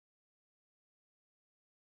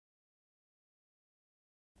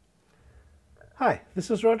Hi, this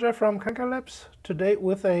is Roger from Kanka Labs, today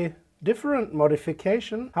with a different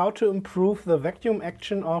modification, how to improve the vacuum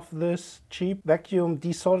action of this cheap vacuum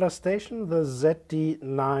desolder-station, the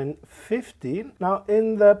ZD915. Now,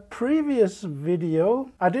 in the previous video,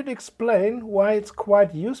 I did explain why it's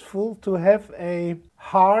quite useful to have a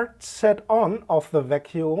hard set-on of the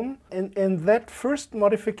vacuum. In that first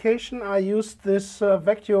modification, I used this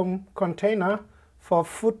vacuum container for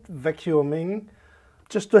foot vacuuming,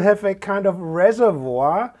 just to have a kind of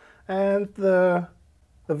reservoir, and the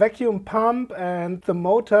vacuum pump and the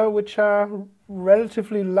motor, which are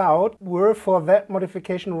relatively loud, were for that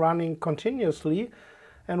modification running continuously.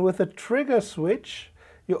 And with a trigger switch,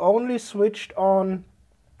 you only switched on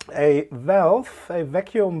a valve, a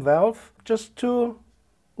vacuum valve, just to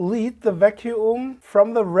lead the vacuum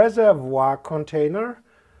from the reservoir container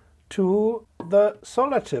to the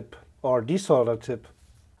solder tip or desolder tip.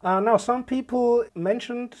 Now, some people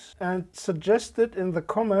mentioned and suggested in the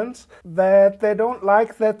comments that they don't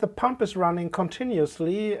like that the pump is running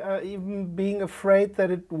continuously, even being afraid that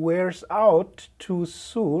it wears out too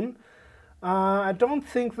soon. I don't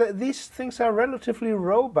think that these things are relatively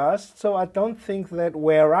robust, so I don't think that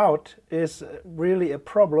wear out is really a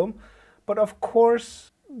problem. But of course,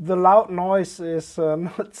 the loud noise is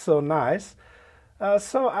not so nice.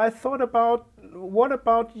 So I thought about, what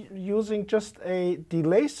about using just a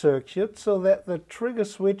delay circuit so that the trigger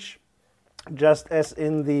switch, just as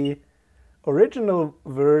in the original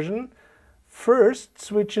version, first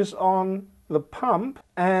switches on the pump,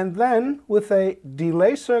 and then with a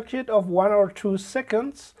delay circuit of 1 or 2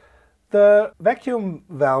 seconds, the vacuum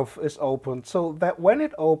valve is opened. So that when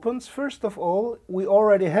it opens, first of all, we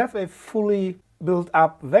already have a fully built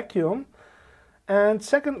up vacuum. And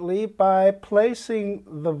secondly, by placing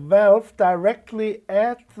the valve directly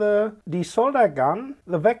at the desolder gun,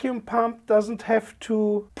 the vacuum pump doesn't have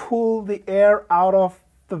to pull the air out of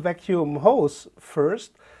the vacuum hose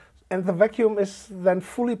first. And the vacuum is then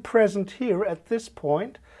fully present here at this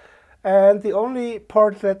point. And the only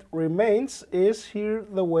part that remains is here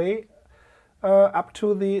the way up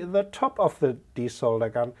to the top of the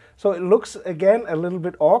desolder gun. So it looks again a little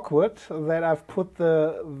bit awkward that I've put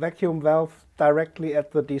the vacuum valve directly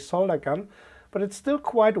at the desolder gun, but it's still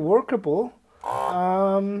quite workable.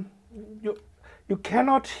 You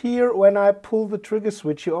cannot hear when I pull the trigger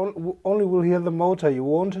switch, you only will hear the motor. You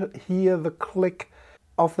won't hear the click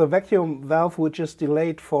of the vacuum valve, which is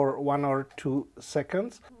delayed for 1 or 2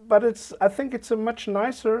 seconds. But I think it's a much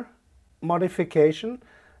nicer modification.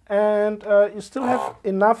 And you still have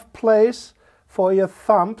enough place for your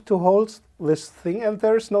thumb to hold this thing, and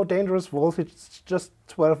there is no dangerous voltage, it's just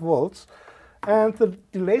 12 volts. And the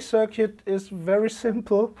delay circuit is very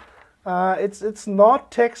simple. It's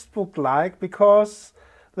not textbook-like, because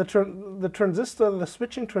the transistor, the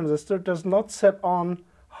switching transistor, does not set on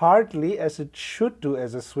hardly as it should do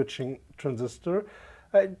as a switching transistor.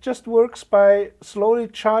 It just works by slowly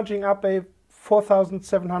charging up a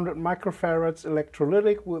 4700 microfarads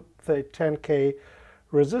electrolytic with a 10K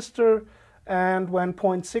resistor, and when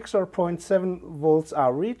 0.6 or 0.7 volts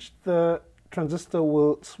are reached, the transistor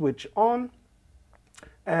will switch on.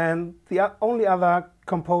 And the only other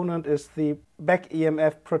component is the back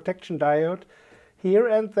EMF protection diode here,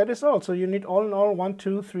 and that is all. So you need all in all 1,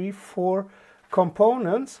 2, 3, 4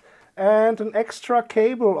 components, and an extra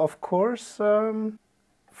cable, of course,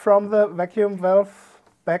 from the vacuum valve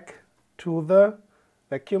back to the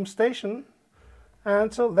vacuum station.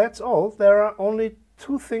 And so that's all. There are only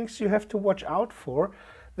 2 things you have to watch out for.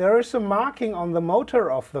 There is a marking on the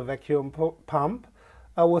motor of the vacuum pump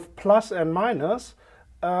with plus and minus,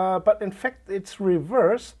 but in fact it's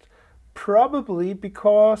reversed, probably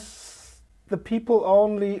because the people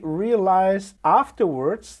only realized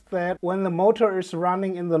afterwards that when the motor is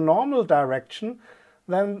running in the normal direction,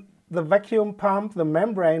 then the vacuum pump, the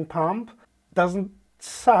membrane pump, doesn't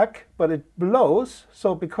suck, but it blows.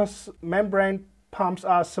 So because membrane pumps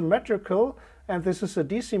are symmetrical and this is a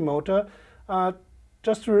DC motor,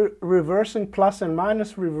 just reversing plus and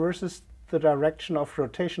minus reverses the direction of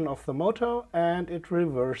rotation of the motor, and it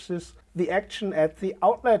reverses the action at the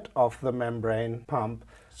outlet of the membrane pump.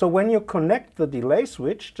 So when you connect the delay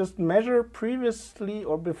switch, just measure previously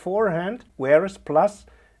or beforehand where is plus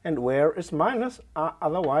and where is minus,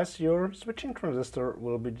 otherwise your switching transistor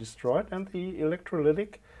will be destroyed, and the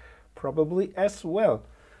electrolytic probably as well.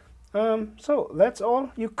 So that's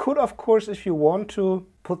all. You could, of course, if you want to,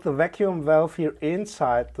 put the vacuum valve here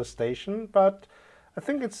inside the station, but I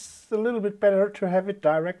think it's a little bit better to have it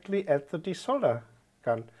directly at the desolder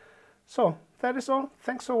gun. So that is all.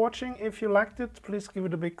 Thanks for watching. If you liked it, please give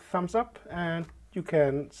it a big thumbs up, and you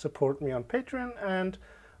can support me on Patreon, and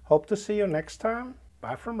Hope to see you next time.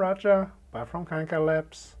 Bye from Raja. Bye from Kanka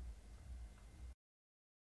Labs.